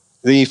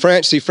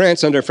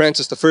 France under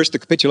Francis I, the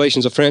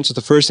capitulations of Francis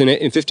I in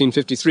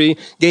 1553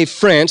 gave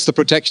France the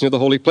protection of the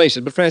holy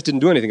places, but France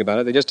didn't do anything about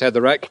it. They just had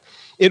the right.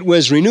 It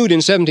was renewed in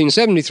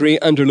 1773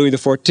 under Louis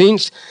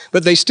XIV,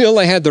 but they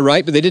had the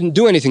right, but they didn't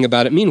do anything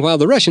about it. Meanwhile,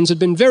 the Russians had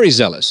been very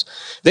zealous.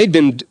 They'd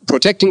been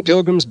protecting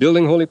pilgrims,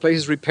 building holy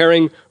places,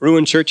 repairing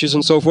ruined churches,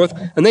 and so forth,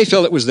 and they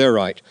felt it was their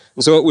right.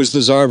 And so it was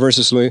the Tsar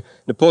versus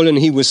Napoleon.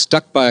 He was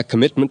stuck by a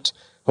commitment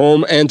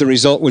home, and the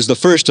result was the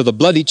first of the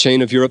bloody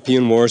chain of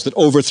European wars that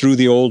overthrew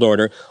the old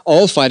order,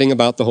 all fighting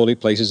about the holy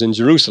places in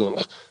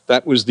Jerusalem.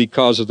 That was the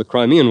cause of the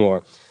Crimean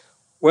War.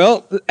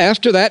 Well,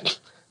 after that,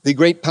 the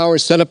great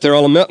powers set up their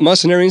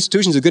Masonry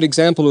institutions. A good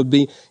example would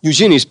be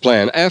Eugenie's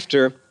plan.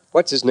 After,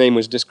 what's-his-name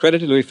was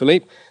discredited, Louis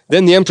Philippe,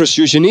 then the Empress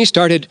Eugenie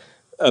started,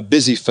 a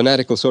busy,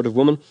 fanatical sort of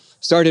woman,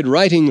 started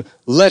writing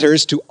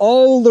letters to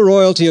all the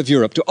royalty of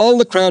Europe, to all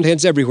the crowned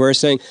heads everywhere,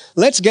 saying,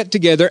 let's get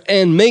together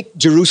and make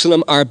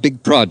Jerusalem our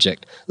big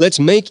project. Let's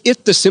make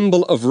it the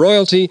symbol of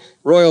royalty,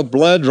 royal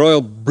blood,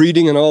 royal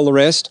breeding, and all the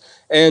rest.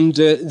 And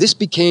this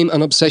became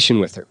an obsession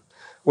with her.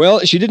 Well,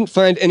 she didn't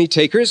find any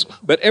takers,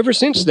 but ever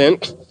since then,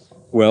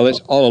 well, it's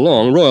all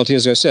along, royalty,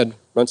 as I said,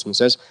 Runciman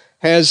says,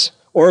 has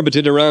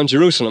orbited around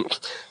Jerusalem.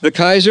 The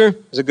Kaiser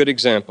is a good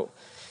example.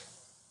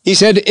 He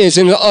said, it's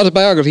in an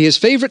autobiography, his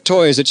favorite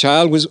toy as a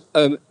child was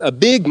a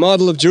big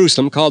model of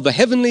Jerusalem called the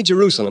Heavenly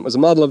Jerusalem. It was a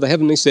model of the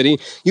Heavenly City.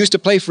 He used to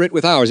play for it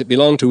with ours. It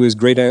belonged to his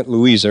great-aunt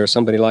Louisa or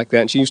somebody like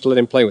that, and she used to let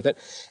him play with it.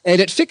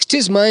 And it fixed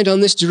his mind on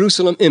this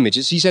Jerusalem image.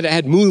 He said it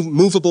had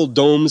movable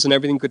domes and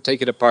everything could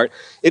take it apart.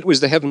 It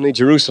was the Heavenly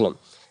Jerusalem.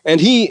 And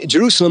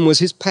Jerusalem was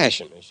his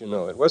passion, as you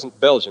know. It wasn't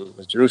Belgium, it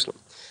was Jerusalem.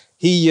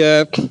 He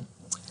gave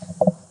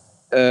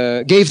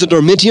the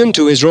Dormitian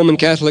to his Roman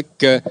Catholic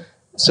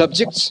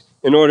subjects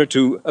in order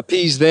to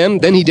appease them.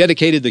 Then he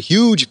dedicated the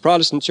huge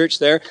Protestant church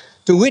there,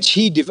 to which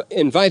he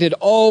invited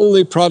all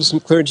the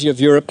Protestant clergy of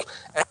Europe.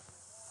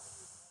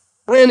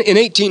 When in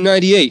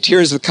 1898,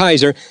 here's the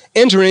Kaiser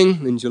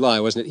entering, in July,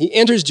 wasn't it? He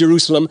enters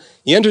Jerusalem,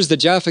 he enters the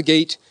Jaffa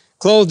Gate,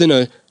 clothed in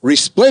a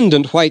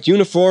resplendent white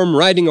uniform,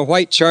 riding a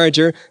white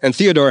charger, and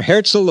Theodor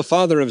Herzl, the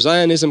father of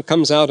Zionism,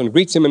 comes out and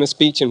greets him in a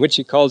speech in which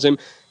he calls him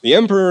the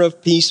Emperor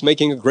of Peace,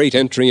 making a great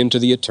entry into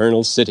the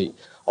eternal city.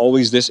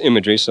 Always this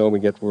imagery, so we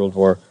get World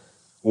War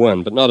I,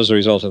 but not as a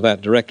result of that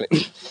directly.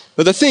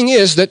 But the thing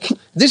is that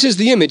this is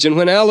the image, and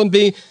when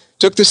Allenby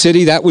took the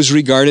city, that was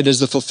regarded as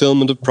the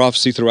fulfillment of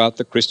prophecy throughout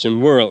the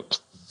Christian world.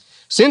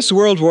 Since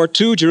World War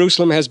II,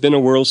 Jerusalem has been a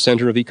world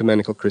center of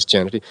ecumenical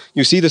Christianity.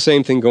 You see the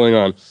same thing going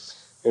on.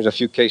 There's a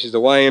few cases.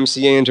 The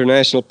YMCA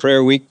International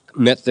Prayer Week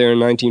met there in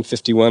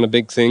 1951, a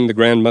big thing. The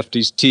Grand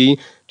Mufti's tea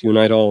to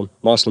unite all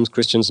Muslims,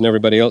 Christians, and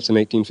everybody else in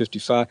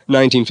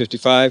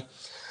 1955.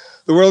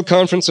 The World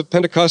Conference of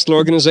Pentecostal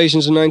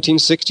Organizations in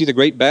 1960, the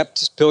Great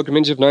Baptist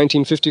Pilgrimage of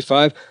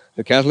 1955,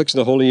 the Catholics,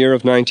 the Holy Year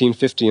of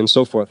 1950, and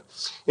so forth.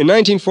 In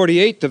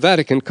 1948, the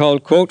Vatican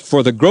called, quote,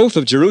 for the growth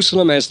of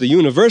Jerusalem as the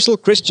universal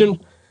Christian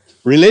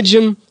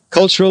religion,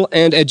 cultural,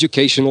 and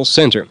educational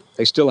center.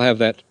 They still have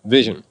that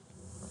vision.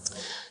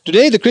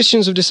 Today, the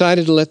Christians have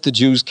decided to let the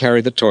Jews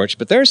carry the torch,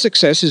 but their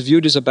success is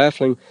viewed as a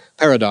baffling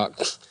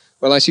paradox.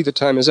 Well, I see the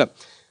time is up.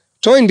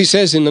 Toynbee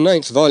says in the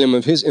 9th volume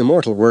of his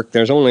immortal work,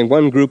 there's only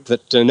one group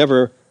that had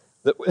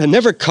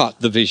never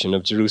caught the vision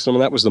of Jerusalem,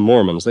 and that was the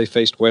Mormons. They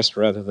faced west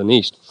rather than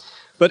east.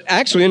 But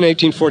actually, in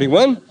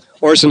 1841,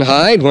 Orson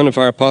Hyde, one of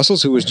our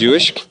apostles who was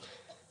Jewish,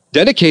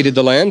 dedicated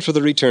the land for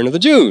the return of the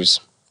Jews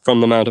from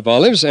the Mount of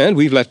Olives, and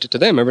we've left it to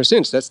them ever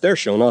since. That's their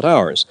show, not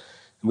ours.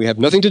 We have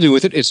nothing to do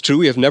with it. It's true,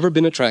 we have never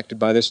been attracted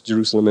by this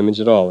Jerusalem image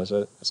at all.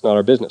 It's not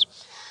our business.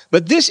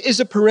 But this is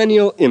a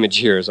perennial image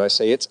here, as I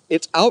say.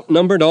 It's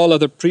outnumbered all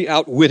other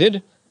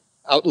outwitted,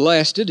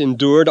 outlasted,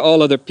 endured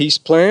all other peace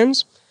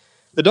plans.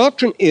 The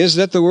doctrine is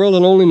that the world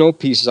will only know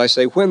peace, as I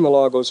say, when the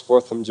law goes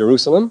forth from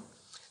Jerusalem.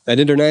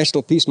 That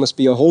international peace must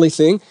be a holy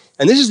thing.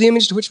 And this is the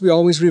image to which we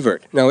always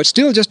revert. Now, it's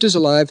still just as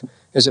alive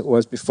as it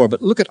was before,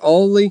 but look at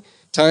all the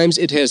times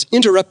it has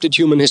interrupted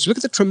human history. Look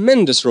at the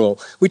tremendous role.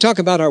 We talk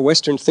about our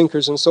Western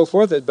thinkers and so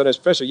forth, but as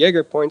Professor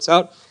Yeager points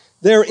out,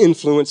 their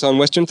influence on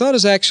Western thought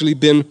has actually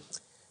been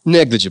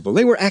negligible.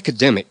 They were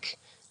academic,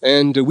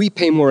 and we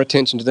pay more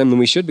attention to them than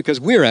we should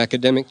because we're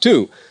academic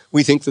too.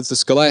 We think that the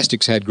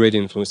scholastics had great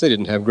influence. They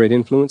didn't have great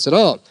influence at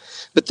all.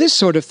 But this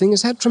sort of thing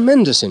has had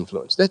tremendous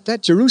influence.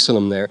 That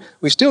Jerusalem there,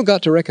 we've still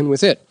got to reckon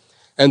with it.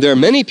 And there are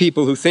many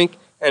people who think,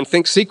 and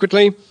think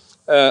secretly,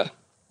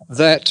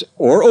 that,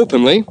 or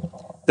openly,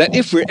 that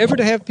if we're ever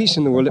to have peace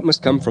in the world, it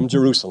must come from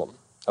Jerusalem,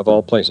 of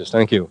all places.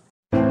 Thank you.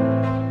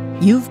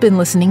 You've been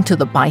listening to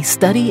the By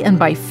Study and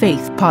By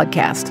Faith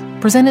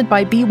podcast, presented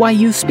by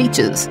BYU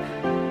Speeches.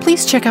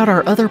 Please check out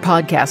our other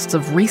podcasts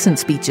of recent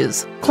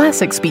speeches,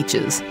 classic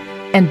speeches,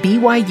 and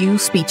BYU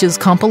Speeches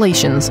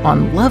compilations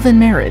on love and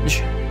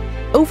marriage,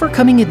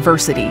 overcoming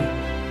adversity,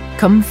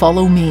 Come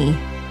Follow Me,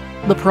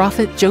 the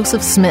prophet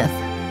Joseph Smith,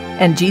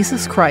 and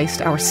Jesus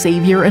Christ, our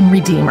Savior and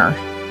Redeemer.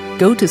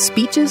 Go to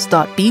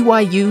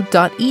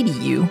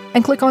speeches.byu.edu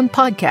and click on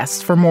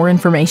podcasts for more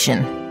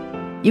information.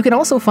 You can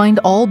also find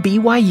all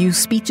BYU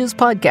Speeches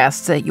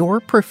podcasts at your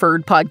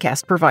preferred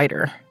podcast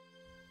provider.